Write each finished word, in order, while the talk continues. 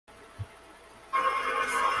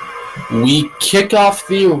We kick off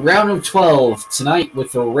the round of 12 tonight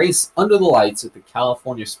with a race under the lights at the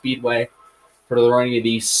California Speedway for the running of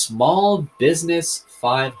the Small Business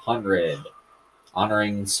 500,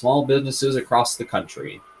 honoring small businesses across the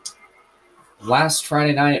country. Last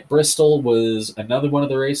Friday night at Bristol was another one of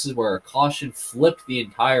the races where a caution flipped the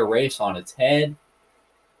entire race on its head.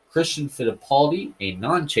 Christian Fittipaldi, a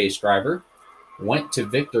non-chase driver, went to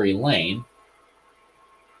victory lane.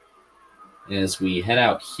 As we head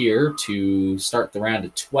out here to start the round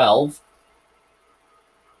of 12.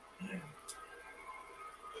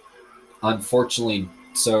 Unfortunately,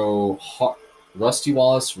 so Rusty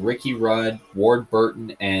Wallace, Ricky Rudd, Ward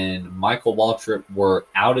Burton, and Michael Waltrip were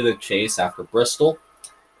out of the chase after Bristol.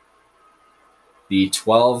 The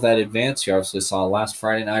 12 that advanced, you obviously saw last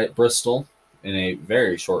Friday night at Bristol in a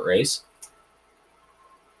very short race.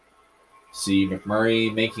 See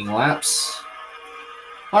McMurray making laps.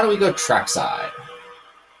 Why don't we go trackside?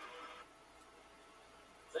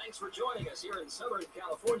 Thanks for joining us here in Southern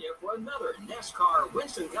California for another NASCAR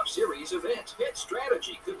Winston Cup Series event. Pit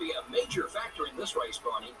strategy could be a major factor in this race,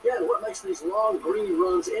 Barney. Yeah, and what makes these long green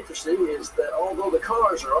runs interesting is that although the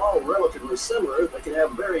cars are all relatively similar, they can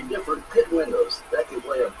have very different pit windows. That can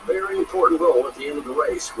play a very important role at the end of the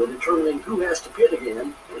race with determining who has to pit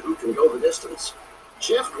again and who can go the distance.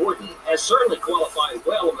 Jeff Gordon has certainly qualified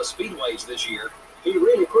well in the speedways this year. He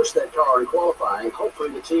really pushed that car in qualifying. Hopefully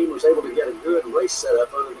the team was able to get a good race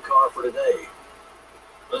setup under the car for today.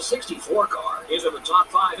 The 64 car is in the top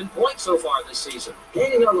 5 in points so far this season.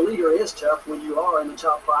 Gaining on the leader is tough when you are in the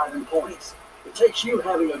top 5 in points. It takes you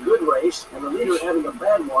having a good race and the leader having a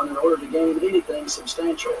bad one in order to gain anything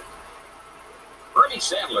substantial. Bernie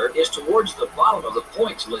Sandler is towards the bottom of the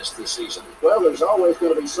points list this season. Well, there's always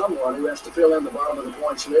going to be someone who has to fill in the bottom of the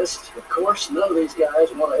points list. Of course, none of these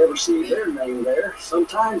guys want to ever see their name there.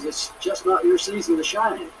 Sometimes it's just not your season to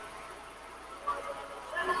shine.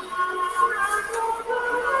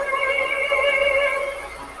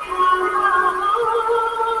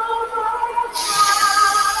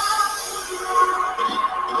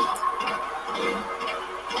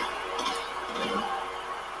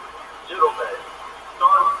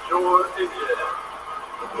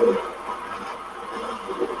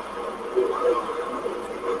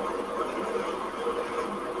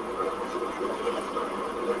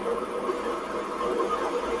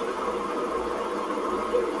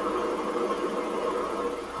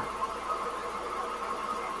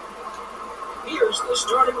 Here's the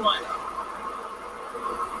starting lineup.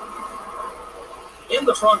 In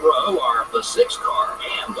the front row are the 6 car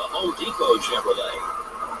and the Home Depot Chevrolet.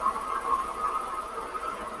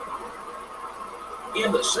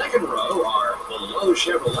 In the second row are the Lowe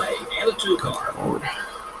Chevrolet and a 2 car.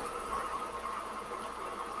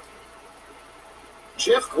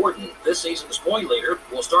 Jeff Gordon, this season's point leader,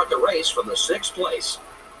 will start the race from the 6th place.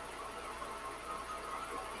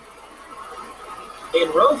 In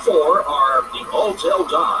row 4 are the Alltel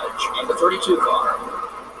Dodge and the 32 car.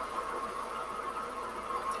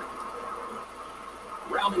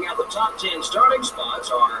 Rounding out the top 10 starting spots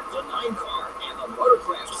are the 9 car and the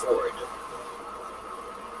Motorcraft Ford.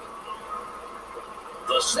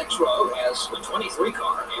 The 6th row has the 23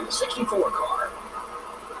 car and the 64 car.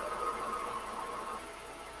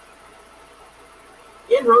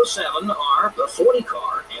 In row 7 are the 40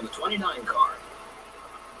 car and the 29 car.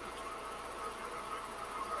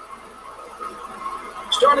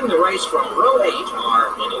 Starting the race from row 8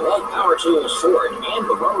 are the DeWalt Power Tools Ford and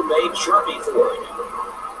the Rubbermaid Sharpie Ford.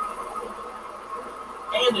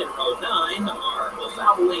 And in row 9 are the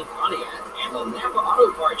Valvoline Pontiac and the Napa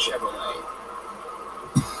Auto Parts Chevrolet.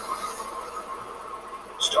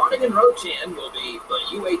 Starting in row 10 will be the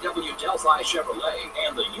UAW Delphi Chevrolet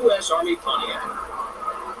and the U.S. Army Pontiac.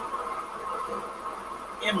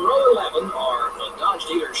 In row 11 are the Dodge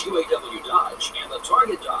Dealers UAW Dodge and the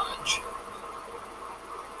Target Dodge.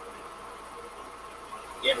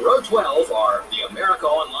 In row 12 are the America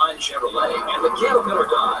Online Chevrolet and the Caterpillar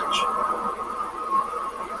Dodge.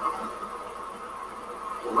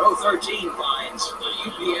 Row 13 finds the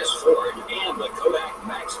UPS Ford and the Kodak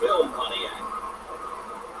Maxville Pontiac.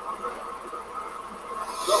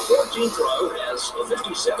 The 14th row has the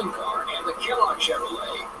 57 car and the Kellogg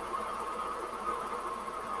Chevrolet.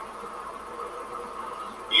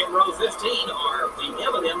 In row 15 are the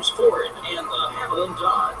M&M's Ford and the Hamilton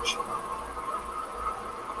Dodge.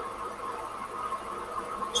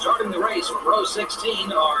 Starting the race from row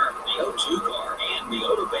 16 are the O2 car and the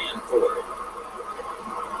Autobahn Ford.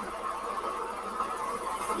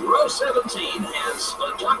 Row 17 has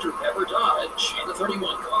the Dr. Pepper Dodge and the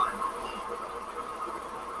 31 car.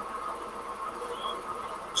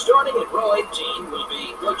 Starting in row 18 will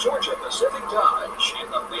be the Georgia Pacific Dodge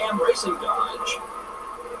and the BAM Racing Dodge.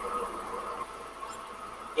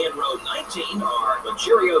 In row 19 are the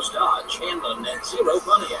Cheerios Dodge and the Net Zero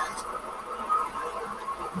Pontiac.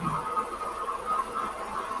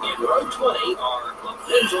 In row 20 are the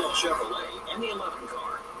Pennzoil Chevrolet and the 11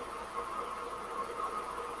 car.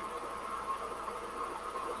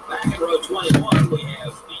 Back in row 21, we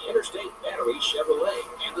have the Interstate Battery Chevrolet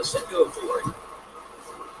and the Citgo Ford.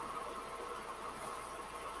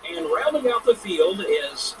 And rounding out the field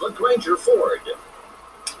is the Granger Ford.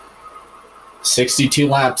 62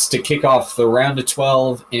 laps to kick off the round of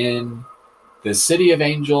 12 in the City of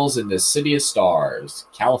Angels and the City of Stars,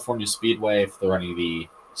 California Speedway, for the running of the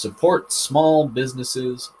Support Small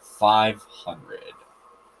Businesses 500.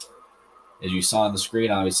 As you saw on the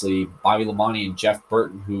screen, obviously, Bobby Lamonte and Jeff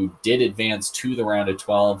Burton, who did advance to the round of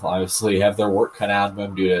 12, obviously have their work cut out of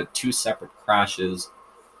them due to two separate crashes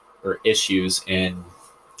or issues in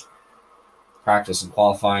practice and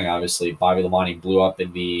qualifying. Obviously, Bobby Lamonte blew up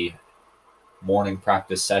in the morning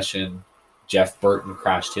practice session. Jeff Burton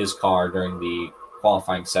crashed his car during the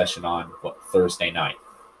qualifying session on Thursday night.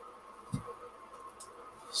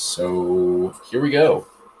 So here we go.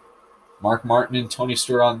 Mark Martin and Tony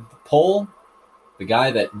Stewart on the pole. The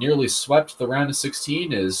guy that nearly swept the round of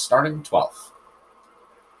 16 is starting 12th.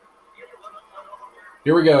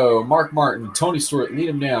 Here we go. Mark Martin, Tony Stewart, lead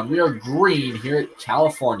him down. We are green here at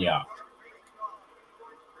California.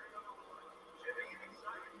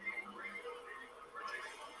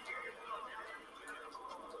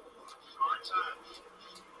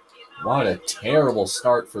 What a terrible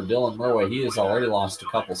start for Dylan Murway. He has already lost a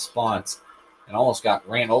couple spots and almost got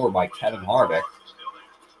ran over by Kevin Harvick.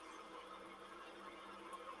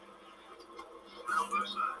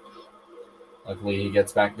 Luckily, he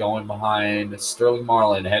gets back going behind Sterling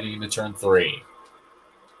Marlin heading into turn 3.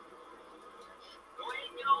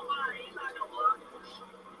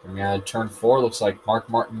 Coming out of turn 4, looks like Mark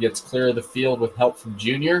Martin gets clear of the field with help from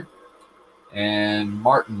Junior. And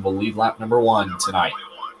Martin will lead lap number 1 tonight.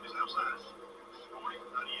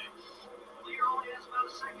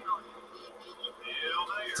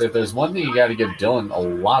 So if there's one thing you got to give Dylan a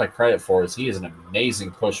lot of credit for is he is an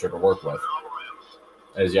amazing pusher to work with.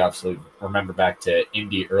 As you obviously remember back to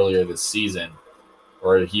Indy earlier this season,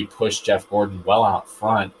 where he pushed Jeff Gordon well out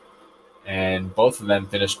front, and both of them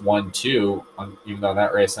finished 1-2. Even though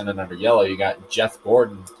that race ended under yellow, you got Jeff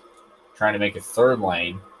Gordon trying to make a third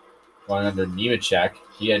lane, going under Nemechek.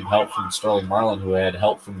 He had help from Sterling Marlin, who had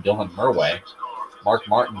help from Dylan Murway. Mark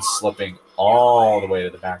Martin slipping all the way to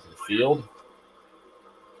the back of the field.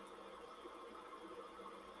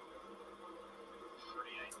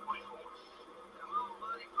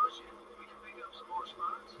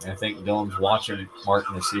 I think Dylan's watching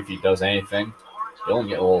Martin to see if he does anything. Dylan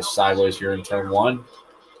getting a little sideways here in turn 1.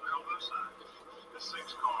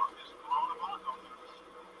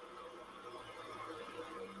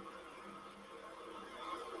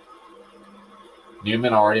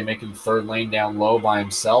 Newman already making third lane down low by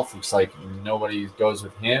himself. Looks like nobody goes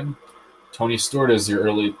with him. Tony Stewart is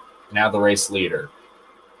now the race leader.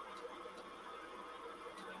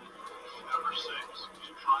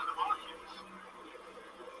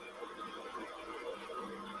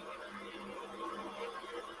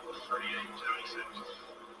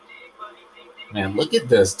 Man, look at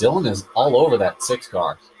this. Dylan is all over that 6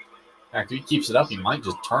 car. In fact, if he keeps it up, he might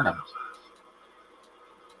just turn him.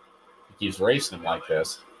 He keeps racing him like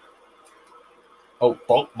this. Oh,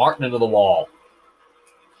 Martin into the wall.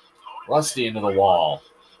 Rusty into the wall.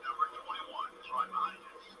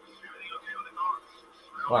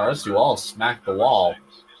 Wow, Rusty Wall smacked the wall.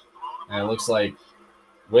 And it looks like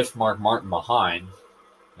with Mark Martin behind.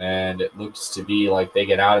 And it looks to be like they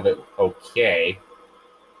get out of it okay.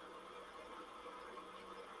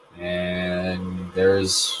 And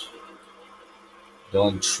there's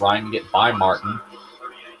Dylan trying to get by Martin.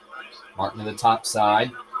 Martin to the top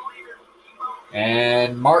side.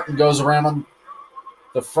 And Martin goes around on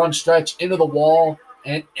the front stretch into the wall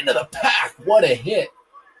and into the pack. What a hit.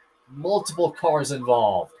 Multiple cars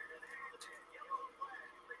involved.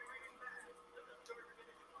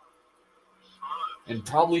 And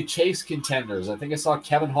probably chase contenders. I think I saw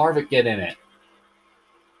Kevin Harvick get in it.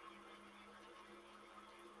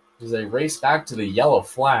 As they race back to the yellow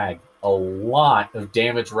flag, a lot of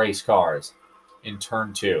damaged race cars in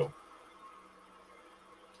turn 2.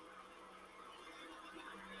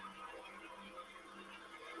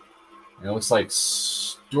 And it looks like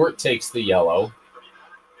Stewart takes the yellow.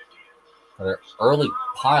 An early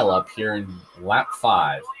pileup here in lap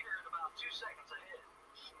 5.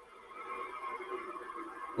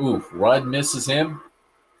 Ooh, Rudd misses him.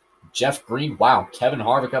 Jeff Green. Wow. Kevin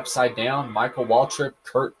Harvick upside down. Michael Waltrip.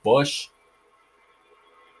 Kurt Busch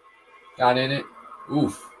got in it.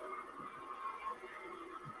 Oof.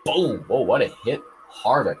 Boom. Whoa, what a hit.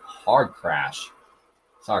 Harvick. Hard crash.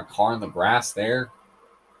 Saw a car in the grass there.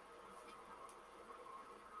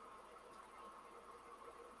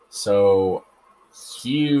 So,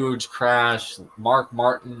 huge crash. Mark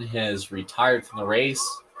Martin has retired from the race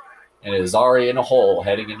and is already in a hole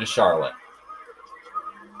heading into Charlotte.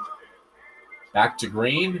 Back to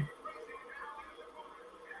green.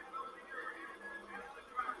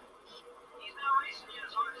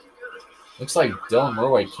 Looks like Dylan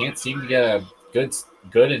Murray can't seem to get a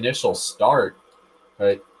good initial start,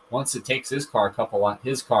 but once it takes his car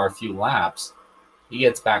a few laps, he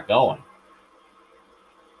gets back going.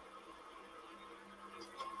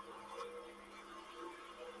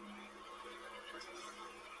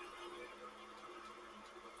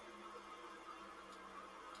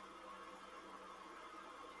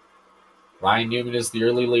 Ryan Newman is the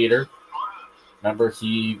early leader.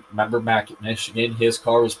 Remember back at Michigan, his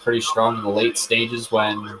car was pretty strong in the late stages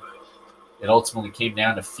when it ultimately came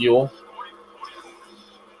down to fuel.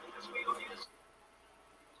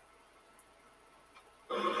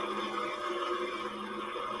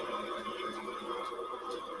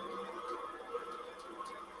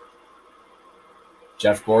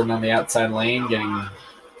 Jeff Gordon on the outside lane getting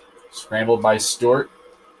scrambled by Stewart.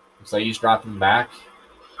 Looks like he's dropping back.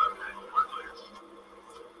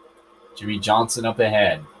 Jimmy Johnson up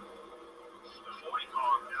ahead.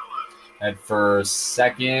 Head for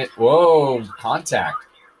second. Whoa, contact.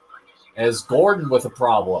 As Gordon with a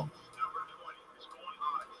problem.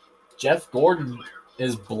 Jeff Gordon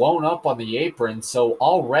is blown up on the apron, so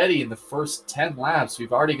already in the first 10 laps,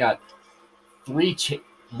 we've already got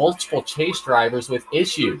multiple chase drivers with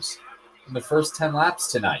issues in the first 10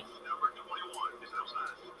 laps tonight.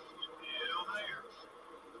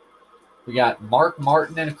 We got Mark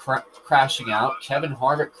Martin crashing out, Kevin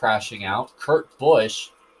Harvick crashing out, Kurt Busch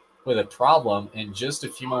with a problem, and just a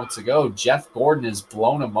few moments ago, Jeff Gordon has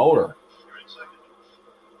blown a motor.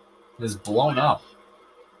 Is blown up.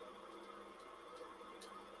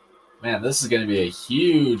 Man, this is going to be a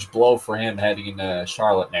huge blow for him heading into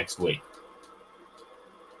Charlotte next week.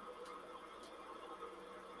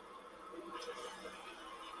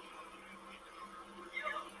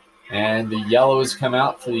 And the yellows come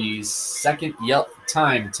out for the second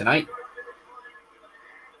time tonight.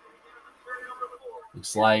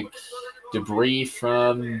 Looks like debris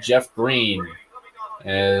from Jeff Green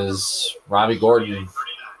as Robbie Gordon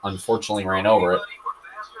unfortunately ran over it.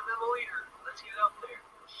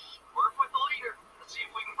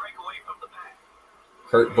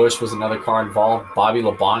 Kurt Busch was another car involved. Bobby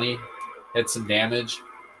Labonte had some damage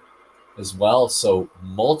as well. So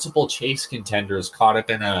multiple chase contenders caught up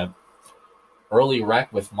in a early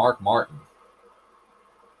wreck with Mark Martin.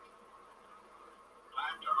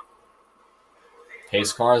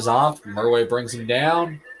 Pace car is off. Murray brings him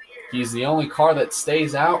down. He's the only car that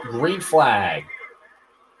stays out. Green flag.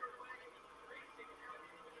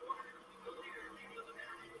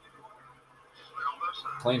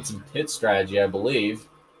 Playing some pit strategy, I believe.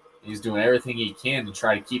 He's doing everything he can to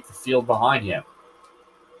try to keep the field behind him.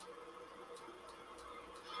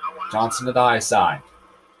 Johnson to the high side.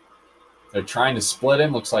 They're trying to split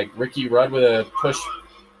him. Looks like Ricky Rudd with a push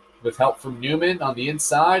with help from Newman on the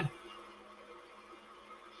inside.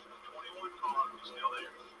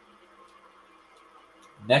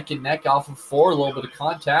 Neck and neck off of 4. A little bit of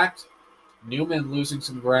contact. Newman losing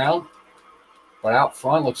some ground. But out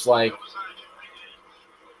front looks like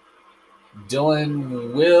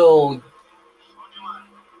Dylan will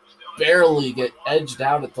barely get edged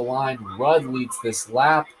out at the line. Rudd leads this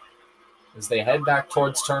lap as they head back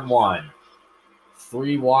towards turn 1.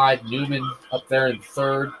 3 wide. Newman up there in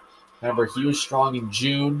third. Remember, he was strong in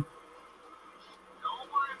June.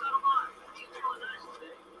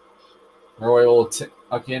 Murray will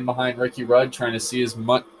tuck in behind Ricky Rudd, trying to see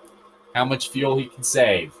how much fuel he can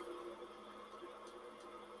save.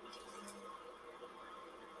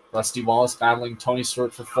 Rusty Wallace battling Tony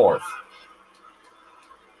Stewart for 4th.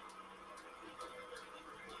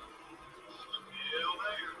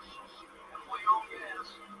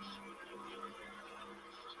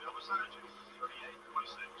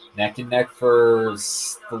 Neck and neck for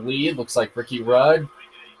the lead. Looks like Ricky Rudd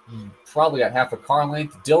probably got half a car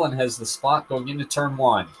length. Dylan has the spot going into turn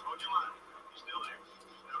 1.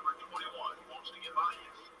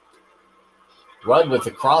 Rudd with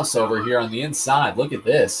the crossover here on the inside. Look at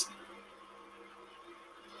this.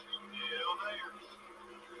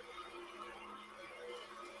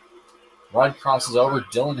 Rudd crosses over.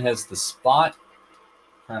 Dylan has the spot.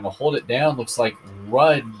 trying to hold it down. Looks like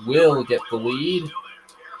Rudd will get the lead.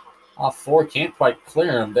 Off 4, can't quite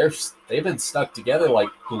clear him. They've been stuck together like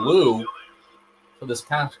glue for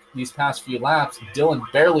these past few laps. Dillon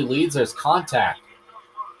barely leads. There's contact.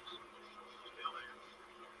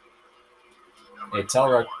 Hey,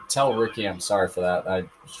 tell Ricky I'm sorry for that. I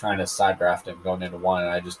was trying to side draft him going into 1,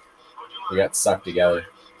 and we got stuck together.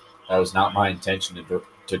 That was not my intention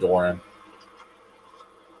to door him.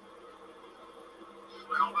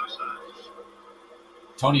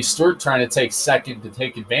 Tony Stewart trying to take second to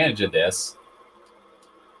take advantage of this.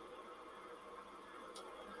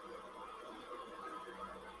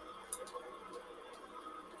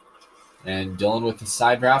 And Dillon with the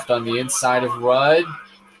side draft on the inside of Rudd.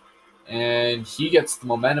 And he gets the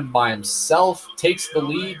momentum by himself, takes the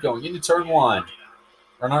lead going into turn 1.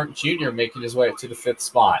 Earnhardt Jr. making his way up to the 5th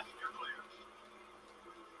spot.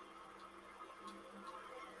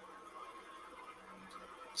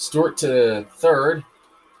 Stewart to 3rd.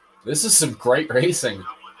 This is some great racing.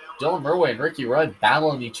 Dylan Murway and Ricky Rudd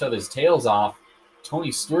battling each other's tails off.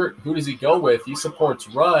 Tony Stewart, who does he go with? He supports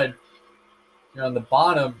Rudd. Here on the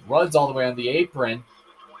bottom, Rudd's all the way on the apron,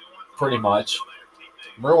 pretty much.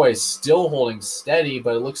 Murway's still holding steady,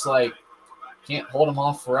 but it looks like can't hold him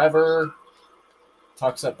off forever.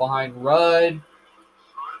 Tucks up behind Rudd.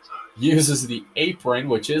 Uses the apron,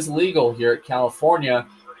 which is legal here at California,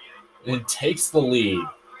 and takes the lead.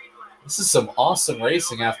 This is some awesome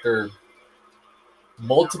racing after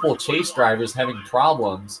multiple chase drivers having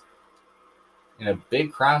problems. In a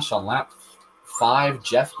big crash on lap 5,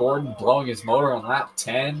 Jeff Gordon blowing his motor on lap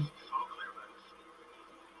 10.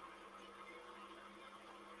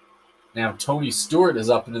 Now Tony Stewart is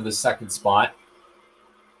up into the 2nd spot.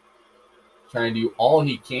 Trying to do all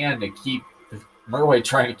he can to keep Murway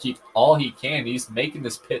trying to keep all he can. He's making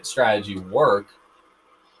this pit strategy work.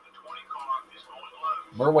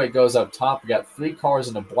 Murway goes up top. We got 3 cars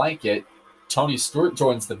in a blanket. Tony Stewart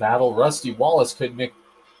joins the battle. Rusty Wallace could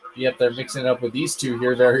be up there mixing it up with these two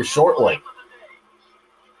here very shortly.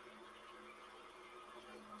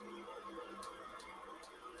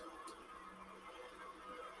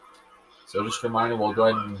 So just a reminder, we'll go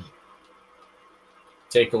ahead and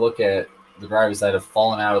take a look at the drivers that have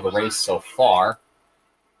fallen out of the race so far.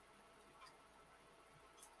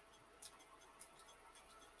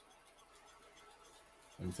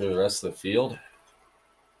 And through the rest of the field.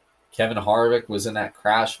 Kevin Harvick was in that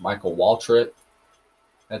crash. Michael Waltrip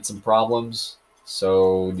had some problems.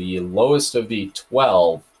 So the lowest of the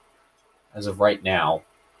 12 as of right now.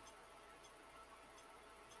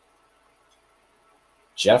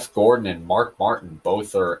 Jeff Gordon and Mark Martin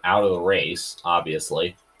both are out of the race,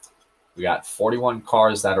 obviously. We got 41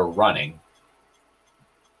 cars that are running.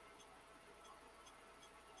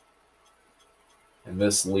 And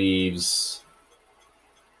this leaves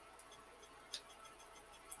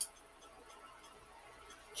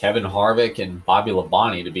Kevin Harvick and Bobby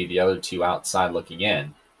Labonte to be the other 2 outside looking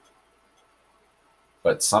in.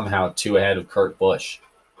 But somehow 2 ahead of Kurt Busch.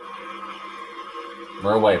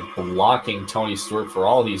 Murway blocking Tony Stewart for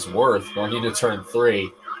all he's worth going into turn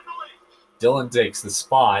 3. Dillon takes the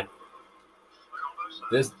spot.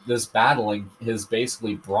 This battling has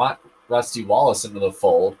basically brought Rusty Wallace into the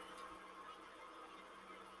fold.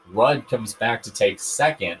 Rudd comes back to take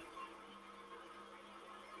 2nd.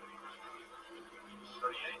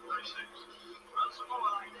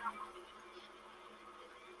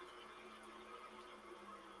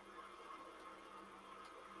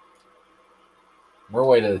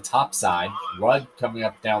 Murway to the top side. Rudd coming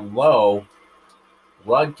up down low.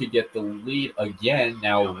 Rudd could get the lead again.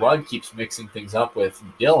 Now Rudd keeps mixing things up with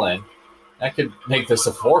Dillon. That could make this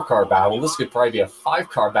a 4-car battle. This could probably be a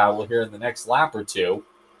 5-car battle here in the next lap or 2.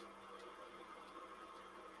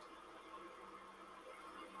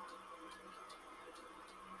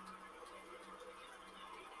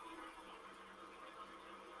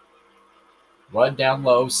 Rudd down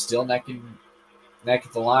low, still neck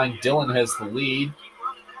at the line. Dillon has the lead.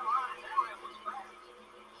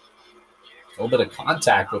 A little bit of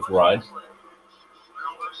contact with Rudd.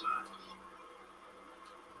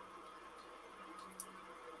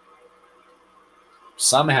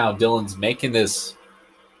 Somehow Dillon's making this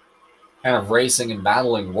kind of racing and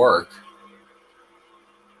battling work.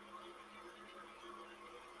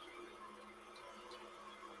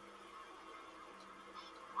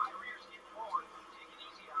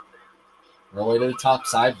 Really to the top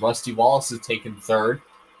side. Rusty Wallace is taking 3rd.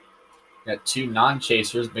 Got 2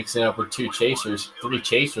 non-chasers mixing it up with 2 chasers. 3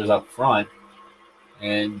 chasers up front.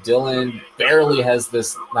 And Dillon barely has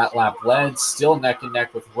that lap led. Still neck and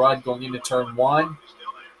neck with Rudd going into turn 1.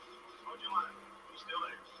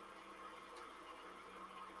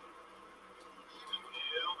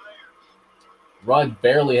 Rudd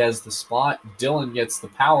barely has the spot. Dillon gets the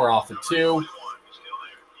power off of 2.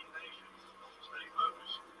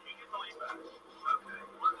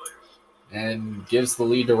 And gives the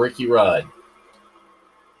lead to Ricky Rudd.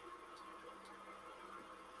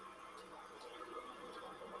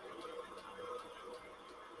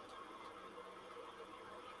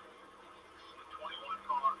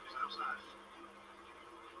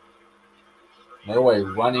 Norway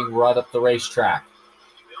running Rudd up the racetrack.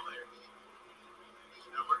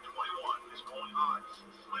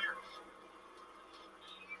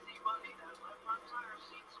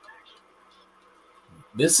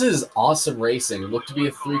 This is awesome racing. It looked to be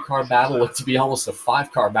a 3-car battle, looked to be almost a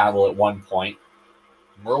 5-car battle at one point.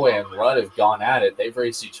 Norway and Rudd have gone at it. They've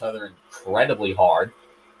raced each other incredibly hard.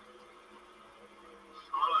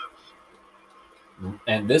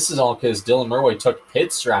 And this is all because Dylan Murway took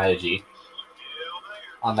pit strategy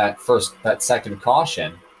on that second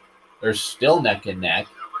caution. They're still neck and neck.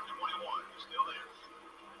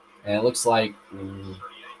 And it looks like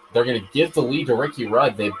they're going to give the lead to Ricky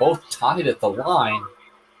Rudd. They both tied at the line.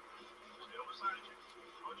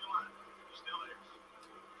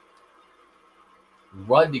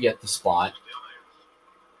 Rudd to get the spot.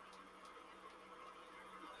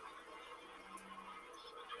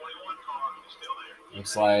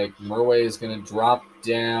 Looks like Murway is going to drop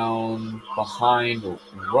down behind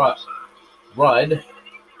Rudd.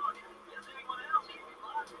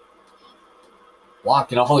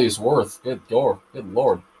 Blocking all he's worth. Good door. Good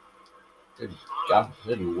Lord. Good God.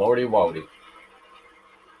 Good Lordy Wody.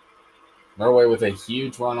 Murway with a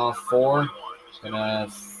huge run off 4. Going to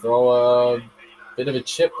throw a bit of a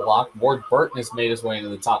chip block. Ward Burton has made his way into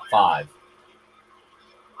the top 5.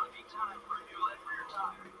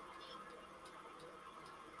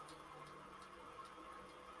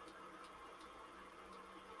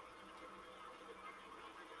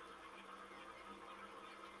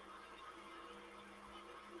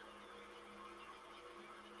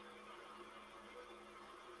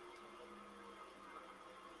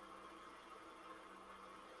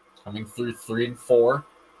 Coming through 3 and 4.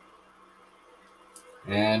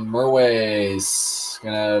 And Murway's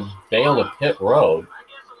going to bail to pit road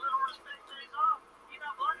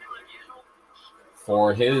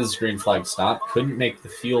for his green flag stop. Couldn't make the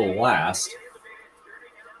fuel last.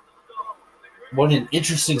 What an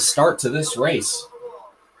interesting start to this race.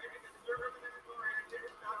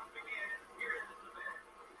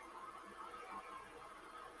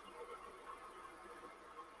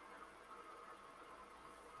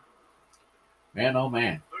 Man, oh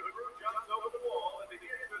man.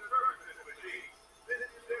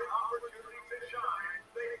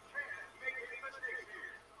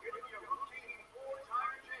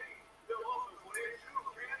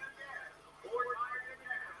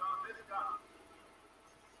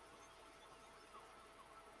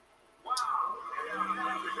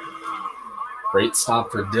 Great stop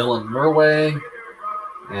for Dylan Murway,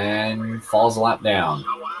 and falls a lap down.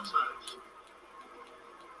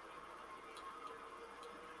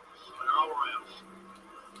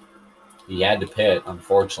 He had to pit,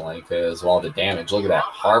 unfortunately, because of all the damage. Look at that.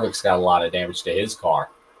 Harvick's got a lot of damage to his car.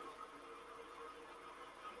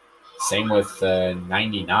 Same with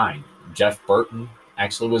 99. Jeff Burton.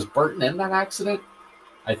 Actually, was Burton in that accident?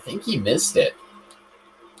 I think he missed it.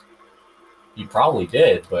 He probably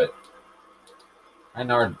did, but I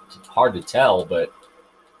know hard to tell, but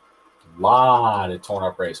a lot of torn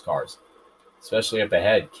up race cars, especially up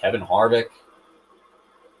ahead. Kevin Harvick.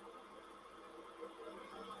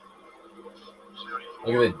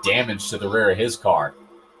 Look at the damage to the rear of his car.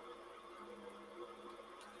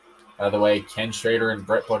 By the way, Ken Schrader and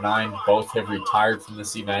Brett Bodine both have retired from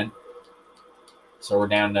this event. So we're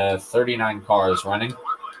down to 39 cars running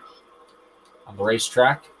on the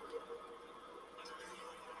racetrack.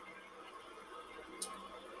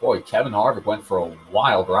 Boy, Kevin Harvick went for a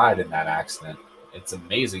wild ride in that accident. It's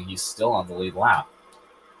amazing he's still on the lead lap.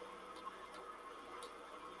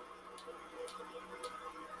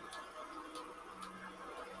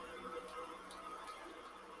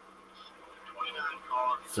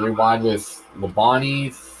 Three wide with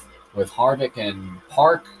Labonte, with Harvick and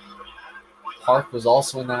Park. Park was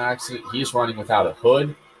also in that accident. He's running without a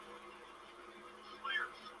hood.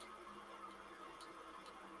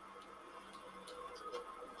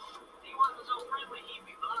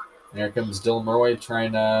 Here comes Dylan Murway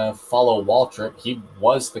trying to follow Waltrip. He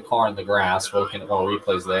was the car in the grass. We're looking at more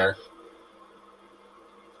replays there.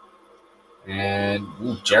 And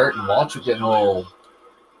Jarrett and Waltrip getting a little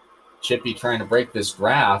chippy trying to break this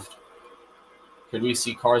draft. Could we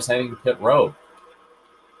see cars heading to pit road?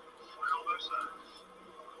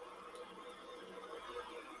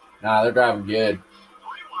 Nah, they're driving good.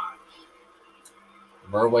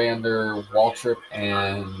 Murway under Waltrip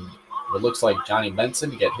and it looks like Johnny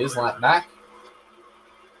Benson to get his lap back.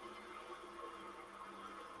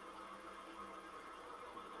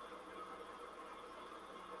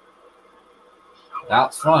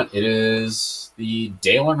 Out front, it is the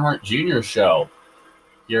Dale Earnhardt Jr. show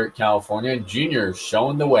here at California. Jr.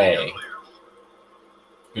 showing the way.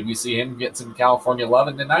 Could we see him get some California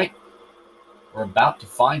loving tonight? We're about to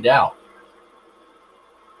find out.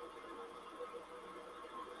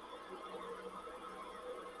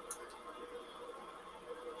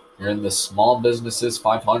 You're in the Small Businesses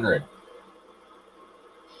 500.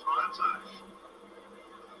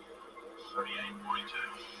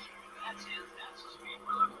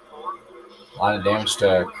 A lot of damage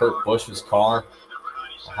to Kurt Busch's car.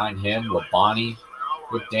 Behind him, Labonte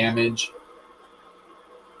with damage.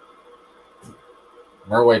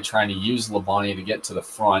 Murway trying to use Labonte to get to the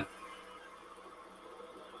front.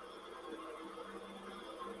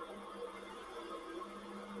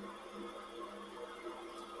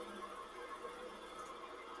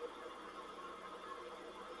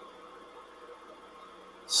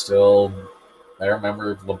 Still, I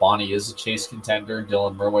remember Labonte is a chase contender.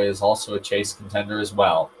 Dylan Murway is also a chase contender as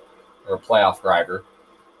well, or a playoff driver.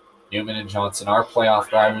 Newman and Johnson are playoff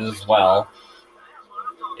drivers as well.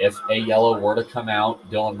 If a yellow were to come out,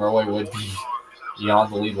 Dylan Murway would be on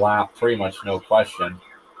the lead lap, pretty much no question.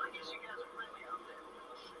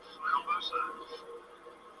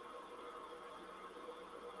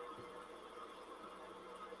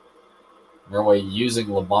 Murway using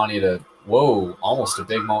Labonte to, whoa, almost a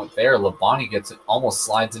big moment there. Labonte gets it, almost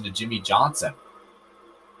slides into Jimmy Johnson.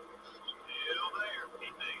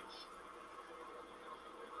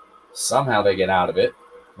 Somehow they get out of it.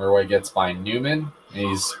 Murway gets by Newman, and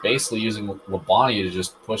he's basically using Labonte to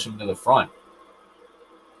just push him to the front.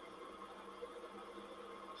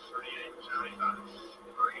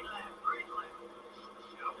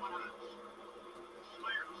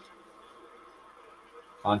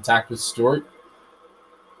 Contact with Stewart.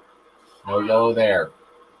 No yellow there.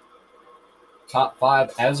 Top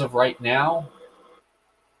five as of right now.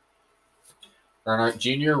 Earnhardt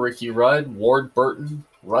Jr., Ricky Rudd, Ward Burton,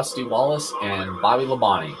 Rusty Wallace, and Bobby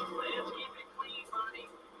Labonte.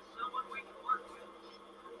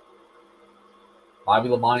 Bobby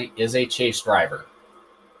Labonte is a chase driver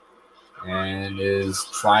and is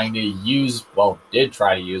trying to use, well, did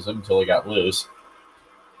try to use them until he got loose.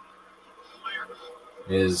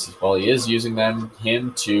 He is using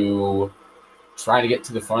him to try to get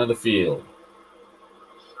to the front of the field.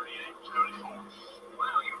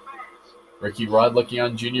 Ricky Rudd looking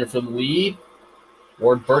on Junior for the lead.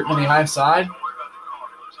 Ward Burton on the high side.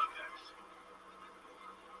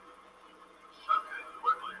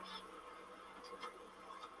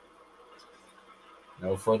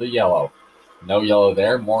 No further yellow. No yellow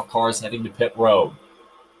there. More cars heading to pit road.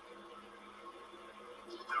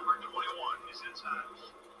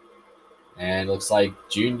 And looks like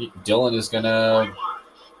Dylan is going to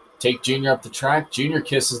take Junior up the track. Junior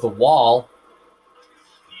kisses the wall.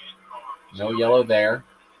 No yellow there.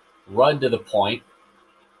 Rudd to the point.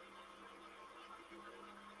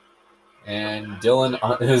 And Dylan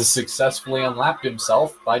has successfully unlapped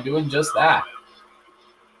himself by doing just that.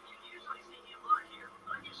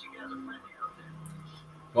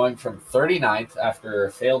 Going from 39th after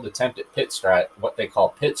a failed attempt at what they call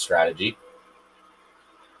pit strategy,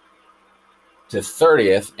 to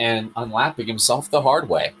 30th and unlapping himself the hard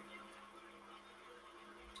way.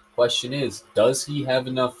 Question is, does he have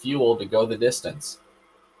enough fuel to go the distance?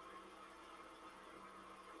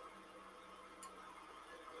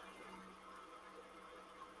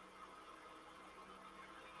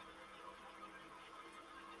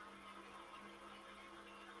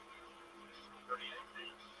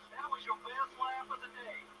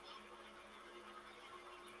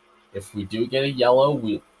 If we do get a yellow,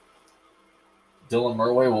 Dylan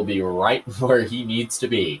Murway will be right where he needs to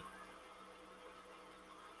be.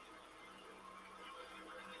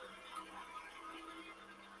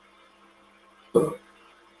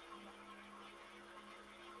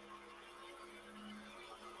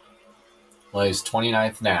 Well, he's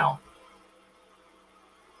 29th now.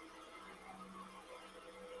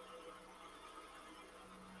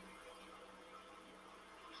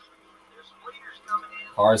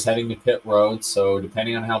 Cars heading to pit road, so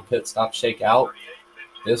depending on how pit stops shake out,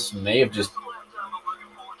 this may have just...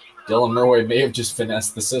 Dylan Murway may have just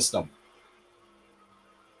finessed the system.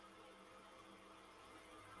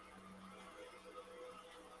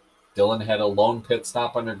 Dylan had a lone pit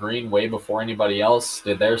stop under green way before anybody else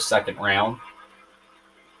did their second round.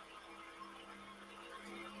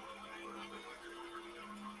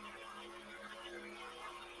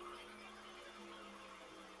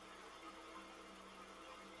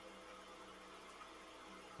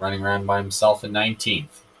 running around by himself in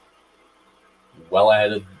 19th. Well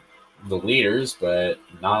ahead of the leaders, but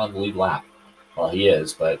not on the lead lap. Well, he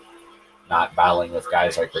is, but not battling with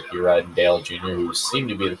guys like Ricky Rudd and Dale Jr., who seem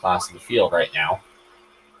to be the class of the field right now.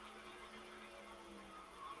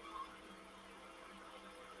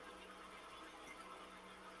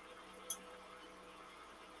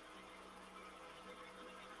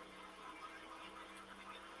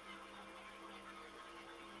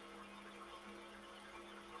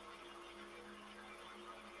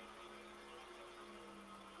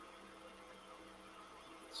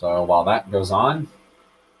 So while that goes on,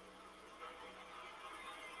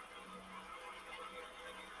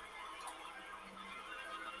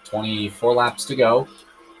 .24 laps to go.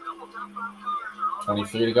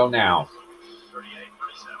 23 to go now.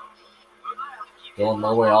 Dylan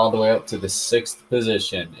Murway all the way up to the 6th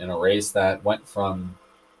position in a race that went from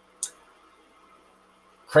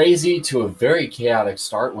crazy to a very chaotic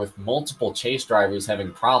start with multiple chase drivers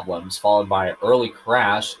having problems, followed by an early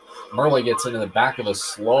crash. Murway gets into the back of a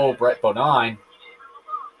slow Brett Bodine,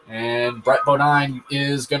 and Brett Bodine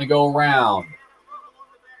is going to go around.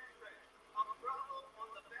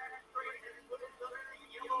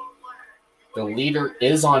 The leader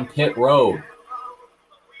is on pit road.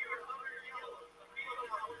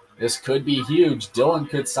 This could be huge. Dylan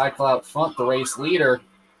could cycle out front, the race leader.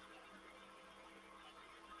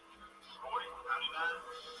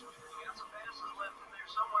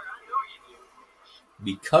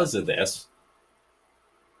 Because of this,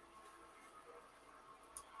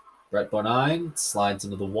 Brett Bodine slides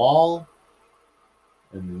into the wall.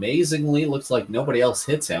 Amazingly, looks like nobody else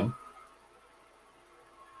hits him.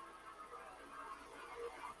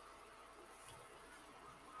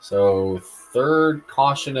 So, 3rd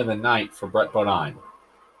caution of the night for Brett Bodine.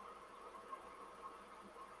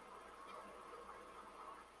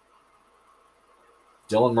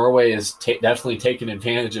 Dylan Murway is definitely taking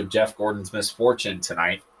advantage of Jeff Gordon's misfortune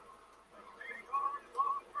tonight.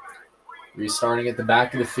 Restarting at the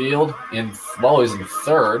back of the field. He's in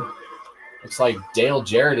 3rd. Looks like Dale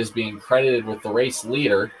Jarrett is being credited with the race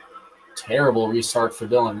leader. Terrible restart for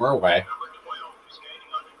Dylan Murway.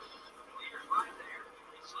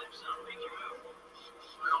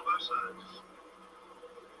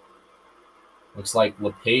 Looks like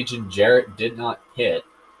LePage and Jarrett did not pit.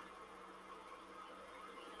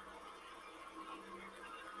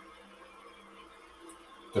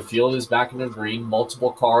 The field is back in the green.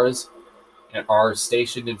 Multiple cars are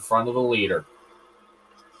stationed in front of the leader.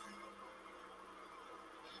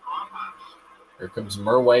 Here comes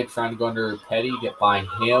Murway trying to go under Petty, get by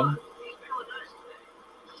him.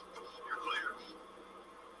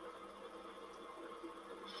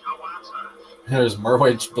 There's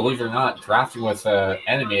Murway, believe it or not, drafting with an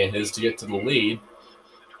enemy of his to get to the lead.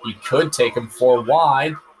 He could take him 4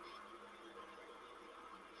 wide.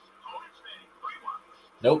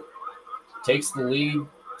 Nope. Takes the lead.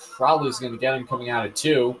 Probably is going to get him coming out of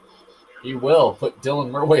 2. He will put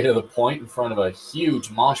Dylan Murway to the point in front of a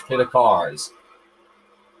huge mosh pit of cars.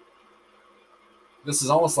 This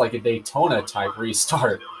is almost like a Daytona-type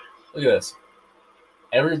restart. Look at this.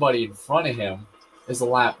 Everybody in front of him is a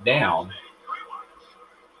lap down.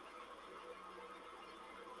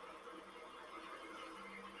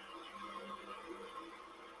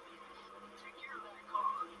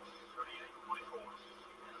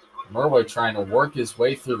 Murway trying to work his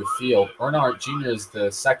way through the field. Earnhardt Jr. is the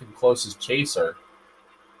 2nd closest chaser.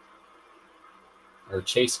 Or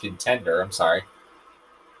chase contender, I'm sorry.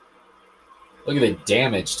 Look at the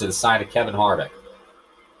damage to the side of Kevin Harvick.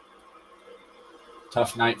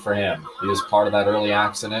 Tough night for him. He was part of that early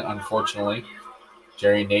accident, unfortunately.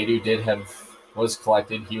 Jerry Nadeau was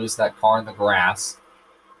collected. He was that car in the grass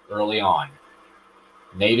early on.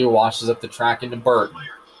 Nadeau washes up the track into Burton.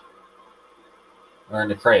 Or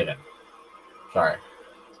into Craven. Sorry.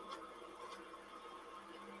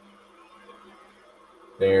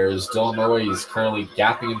 There's Dylan Murway. He's currently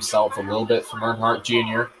gapping himself a little bit from Earnhardt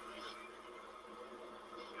Jr.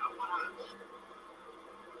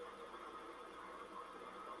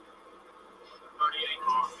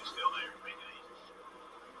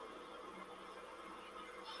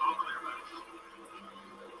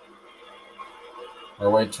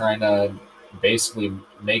 Murway trying to basically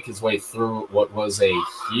make his way through what was a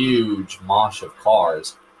huge mosh of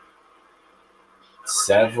cars.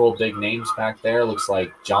 Several big names back there. Looks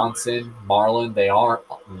like Johnson, Marlin, they are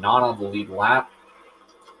not on the lead lap.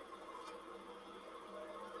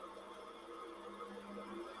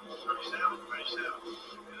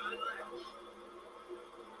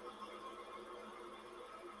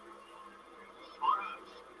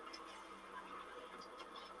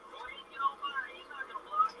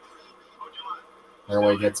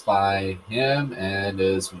 Murway gets by him and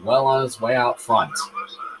is well on his way out front.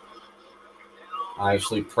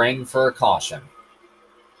 Actually praying for a caution.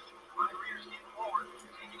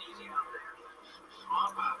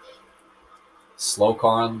 Slow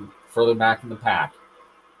car on further back in the pack.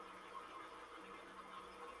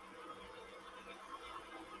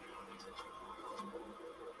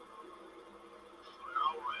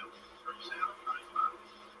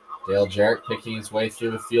 Dale Jarrett picking his way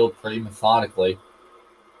through the field pretty methodically.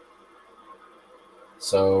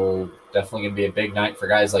 So definitely going to be a big night for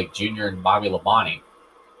guys like Junior and Bobby Labonte.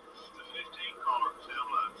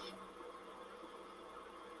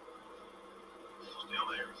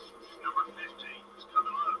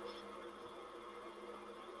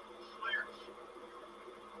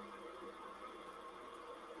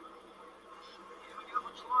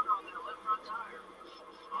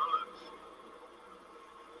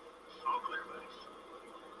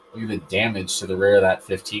 Look at the damage to the rear of that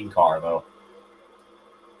 15 car, though.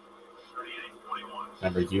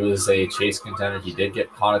 Remember, he was a chase contender. He did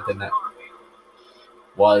get caught up in that.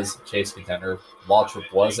 Was a chase contender.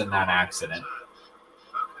 Waltrip was in that accident.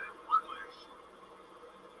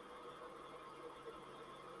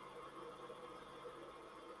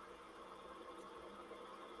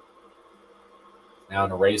 Now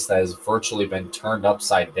in a race that has virtually been turned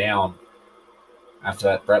upside down after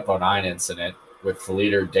that Brett Bonine incident, with the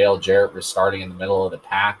leader Dale Jarrett restarting in the middle of the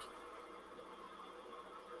pack.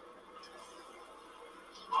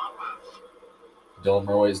 Dylan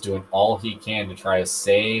Murway is doing all he can to try to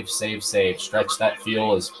save, stretch that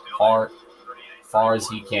field as far as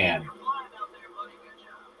he can.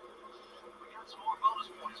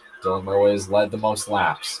 Dylan Murway has led the most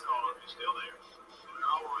laps.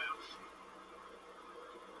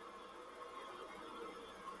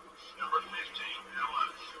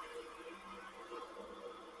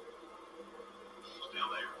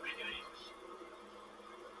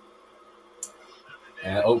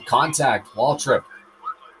 And contact, Waltrip.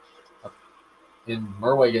 And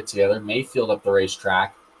Murway get together. Mayfield up the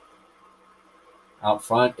racetrack. Out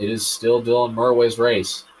front, it is still Dylan Murway's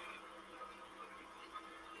race.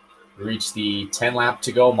 We reach the 10 lap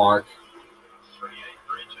to go mark.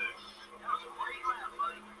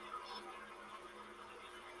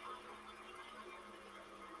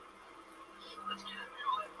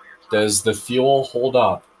 Does the fuel hold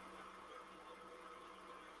up?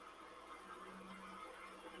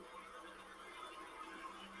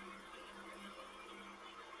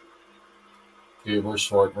 Dude, we're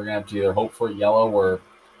short. We're going to have to either hope for yellow or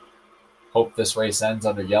hope this race ends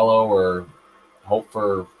under yellow or hope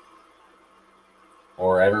for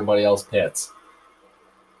or everybody else pits.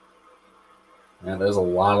 Man, there's a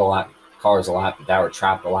lot of cars that were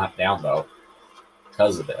trapped a lap down, though,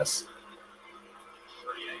 because of this.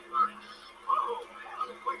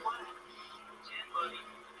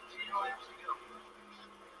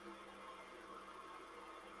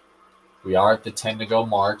 We are at the 10 to go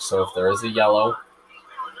mark, so if there is a yellow,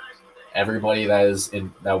 everybody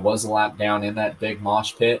that was a lap down in that big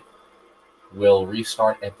mosh pit will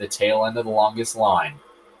restart at the tail end of the longest line.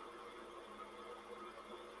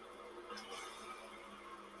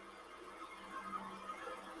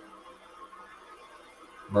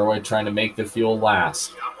 Murway trying to make the fuel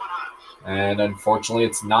last. And unfortunately,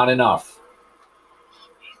 it's not enough.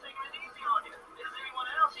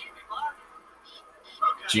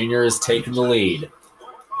 Junior is taking the lead.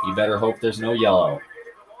 You better hope there's no yellow.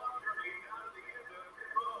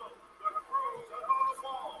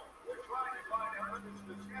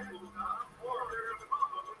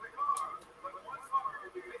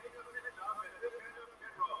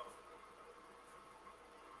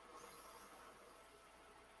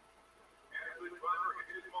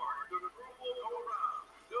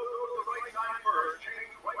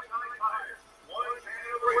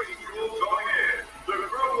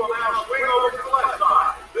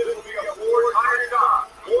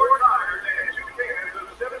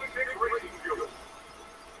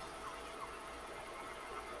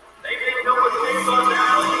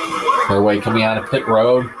 Murway coming out of pit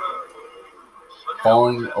road,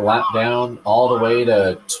 falling a lap down all the way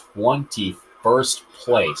to 21st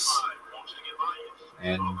place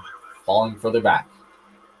and falling further back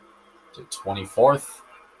to 24th,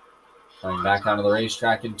 coming back onto the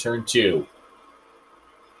racetrack in turn 2.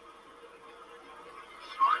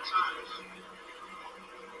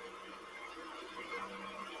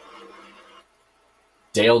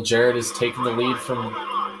 Dale Jarrett is taking the lead from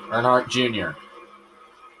Earnhardt Jr.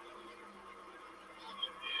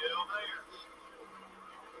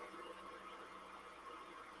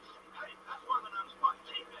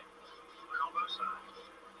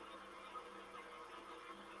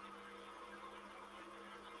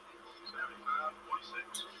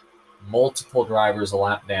 multiple drivers a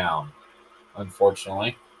lap down,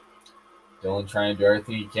 unfortunately. Dylan trying to do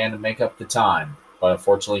everything he can to make up the time, but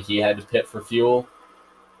unfortunately he had to pit for fuel.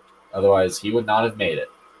 Otherwise, he would not have made it.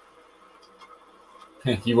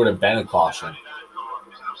 He would have been a caution.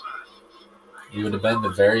 He would have been the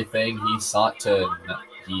very thing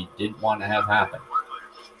he didn't want to have happen.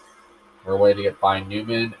 We're way to get by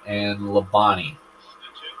Newman and Labonte.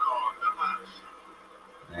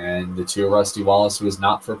 And the two Rusty Wallace, who is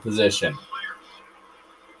not for position.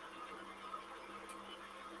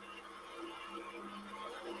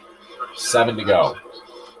 Seven to go.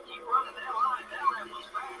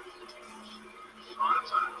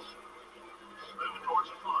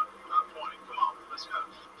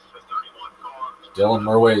 Dylan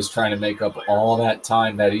Murway is trying to make up all that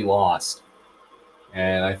time that he lost.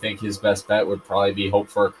 And I think his best bet would probably be hope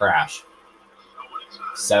for a crash.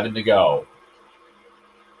 7 to go.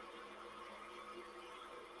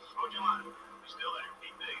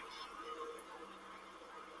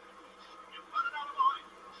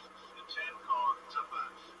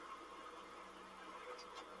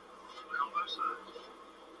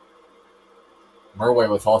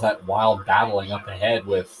 Murway with all that wild battling up ahead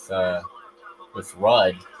with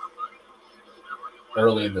Rudd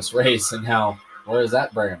early in this race, and now where does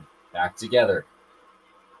that bring him? Back together.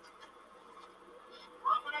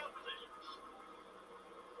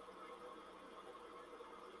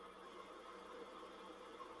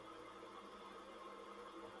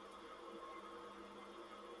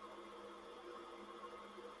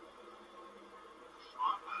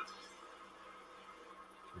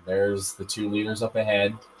 There's the two leaders up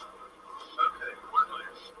ahead.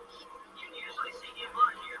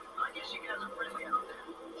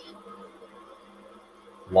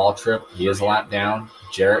 Waltrip, he is a lap down.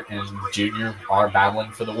 Jarrett and Junior are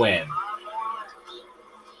battling for the win.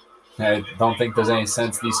 I don't think there's any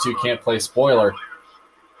sense these two can't play spoiler.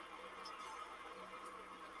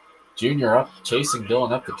 Junior up, chasing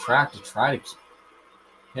Dylan up the track to try to keep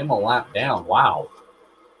him a lap down. Wow.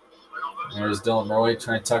 There's Dylan Murway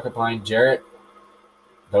trying to tuck up behind Jarrett.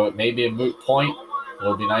 Though it may be a moot point,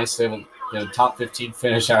 it'll be nice to get a top 15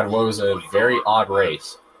 finish out of what was a very odd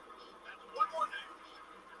race.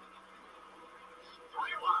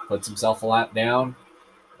 Puts himself a lap down,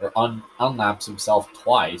 or unlaps himself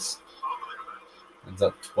twice. Ends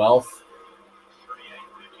up 12th.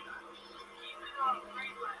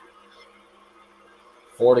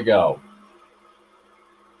 Four to go.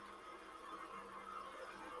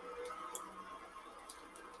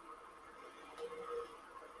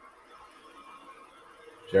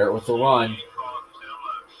 Jarrett with the run.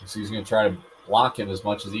 So he's going to try to block him as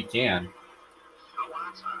much as he can.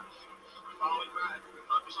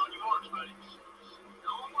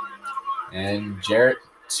 And Jarrett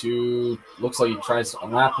looks like he tries to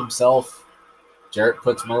unlap himself. Jarrett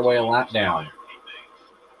puts Murway a lap down.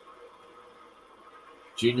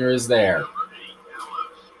 Junior is there.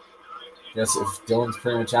 Guess if Dylan's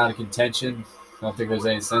pretty much out of contention, I don't think there's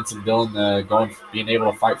any sense in Dylan being able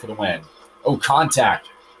to fight for the win. Oh, contact.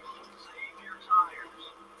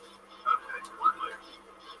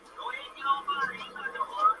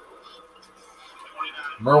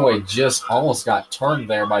 Murway just almost got turned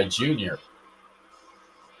there by Junior.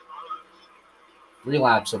 3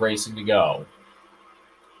 laps of racing to go.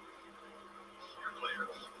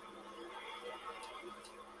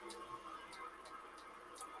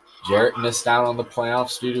 Jarrett missed out on the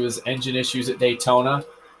playoffs due to his engine issues at Daytona.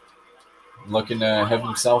 Looking to have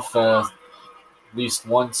himself at least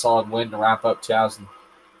one solid win to wrap up 2000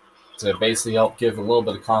 to basically help give a little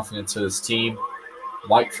bit of confidence to his team.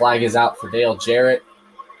 White flag is out for Dale Jarrett.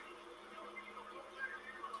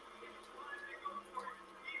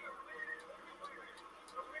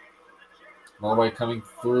 Murway coming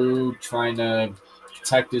through, trying to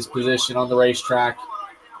protect his position on the racetrack.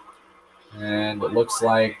 And it looks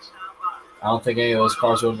like I don't think any of those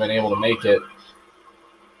cars would have been able to make it.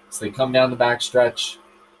 So they come down the backstretch.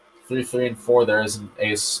 3, 3, and 4. There is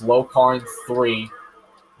a slow car in 3.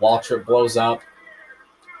 Waltrip blows up.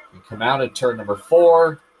 We come out at turn number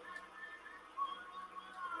 4.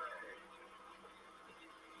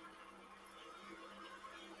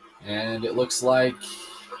 And it looks like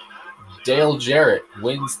Dale Jarrett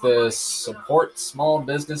wins the Support Small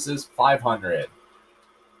Businesses 500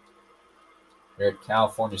 here at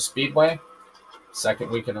California Speedway.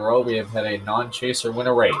 Second week in a row, we have had a non-chaser win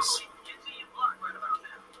a race.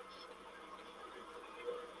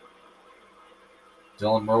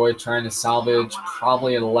 Dylan Murway trying to salvage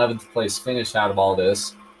probably an 11th place finish out of all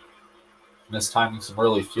this. Mistiming some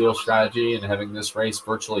early fuel strategy and having this race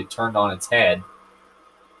virtually turned on its head.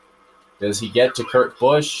 Does he get to Kurt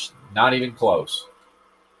Busch? Not even close.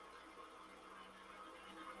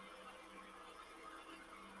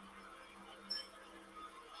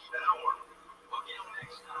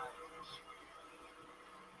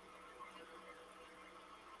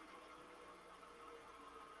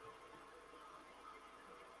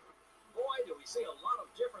 Do we see a lot of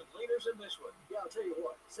different leaders in this one? Yeah, I'll tell you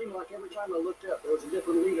what. It seemed like every time I looked up, there was a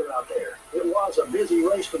different leader out there. It was a busy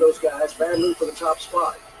race for those guys battling for the top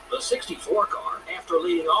spot. The 64 car, after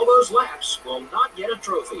leading all those laps, will not get a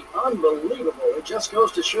trophy. Unbelievable. It just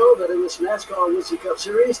goes to show that in this NASCAR Winston Cup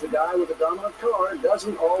Series, the guy with the dominant car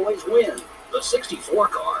doesn't always win. The 64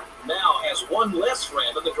 car now has one less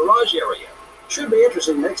friend in the garage area. Should be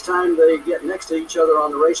interesting next time they get next to each other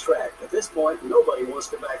on the racetrack. At this point, nobody wants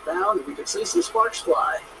to back down, and we could see some sparks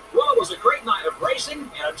fly. Well, it was a great night of racing,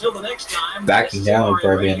 and until the next time, backing down would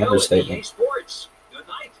probably be an understatement. EA Sports. Good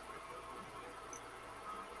night.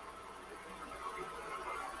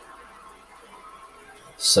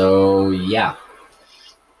 So, yeah.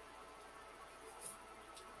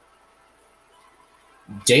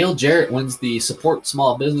 Dale Jarrett wins the Support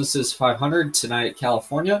Small Businesses 500 tonight at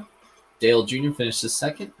California. Dale Jr. finishes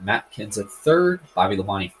second, Matt Kenseth third, Bobby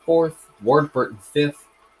Labonte fourth, Ward Burton fifth,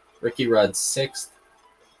 Ricky Rudd sixth.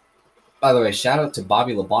 By the way, shout out to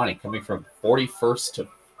Bobby Labonte coming from 41st to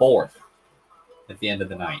 4th at the end of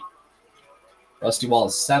the night. Rusty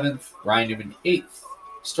Wallace seventh, Ryan Newman eighth,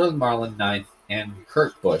 Sterling Marlin ninth, and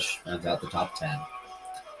Kurt Busch rounds out the top 10.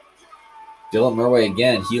 Dylan Murray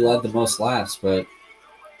again, he led the most laps, but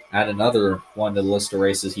add another one to the list of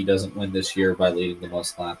races he doesn't win this year by leading the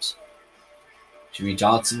most laps. Jimmy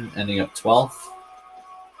Johnson ending up 12th.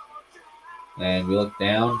 And we look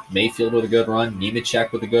down. Mayfield with a good run.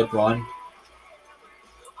 Nemechek with a good run.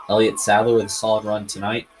 Elliott Sadler with a solid run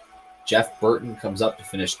tonight. Jeff Burton comes up to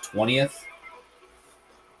finish 20th.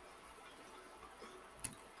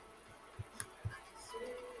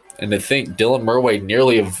 And to think Dylan Murray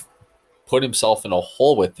nearly have put himself in a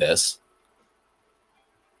hole with this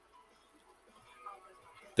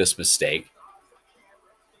mistake.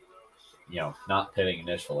 Not pitting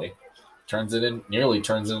initially. Nearly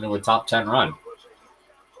turns it into a top 10 run.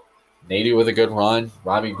 Nady with a good run.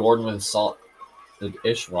 Robbie Gordon with a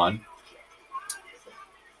solid-ish run.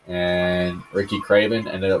 And Ricky Craven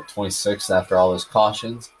ended up 26th after all his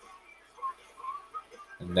cautions.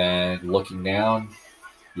 And then looking down,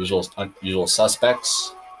 usual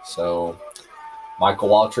suspects. So Michael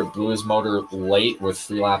Waltrip blew his motor late with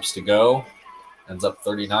 3 laps to go. Ends up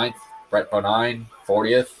 39th. Brett Bonine,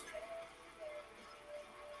 40th.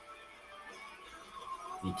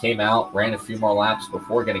 He came out, ran a few more laps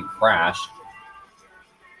before getting crashed.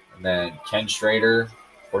 And then Ken Schrader,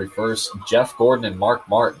 41st. Jeff Gordon and Mark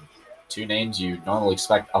Martin, 2 names you normally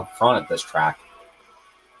expect up front at this track.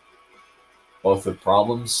 Both with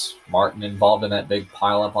problems. Martin involved in that big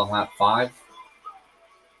pileup on lap 5.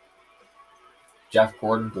 Jeff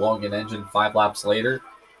Gordon blowing an engine 5 laps later.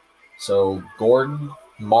 So Gordon,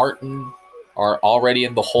 Martin are already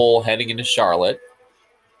in the hole heading into Charlotte.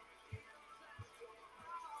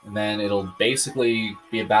 And then it'll basically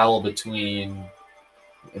be a battle between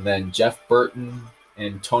Jeff Burton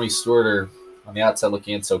and Tony Stewart are on the outside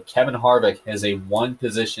looking in. So Kevin Harvick has a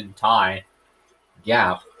 1-position tie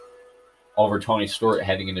gap over Tony Stewart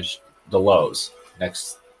heading into the Lowe's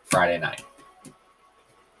next Friday night.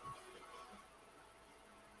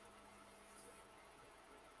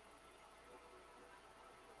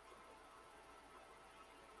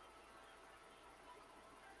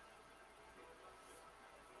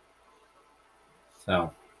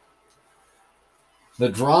 So, the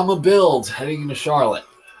drama builds heading into Charlotte.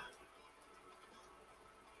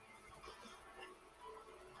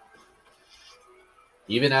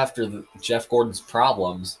 Even after Jeff Gordon's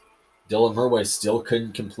problems, Dylan Murray still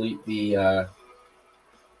couldn't complete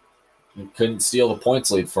couldn't steal the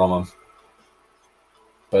points lead from him.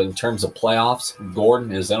 But in terms of playoffs,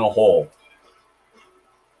 Gordon is in a hole.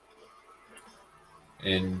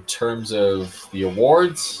 In terms of the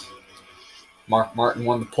awards, Mark Martin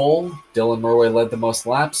won the pole. Dylan Murray led the most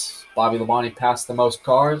laps. Bobby Labonte passed the most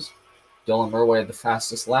cars. Dylan Murray had the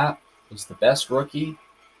fastest lap. Was the best rookie.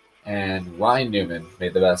 And Ryan Newman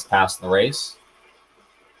made the best pass in the race.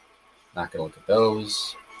 Not going to look at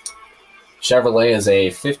those. Chevrolet has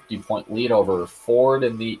a 50-point lead over Ford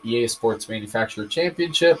in the EA Sports Manufacturer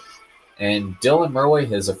Championship. And Dylan Murray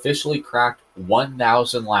has officially cracked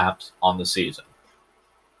 1,000 laps on the season.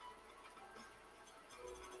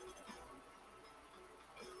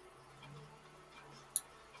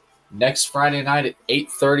 Next Friday night at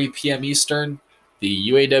 8:30 p.m. Eastern, the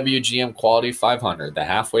UAW GM Quality 500, the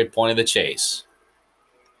halfway point of the chase.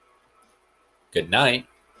 Good night.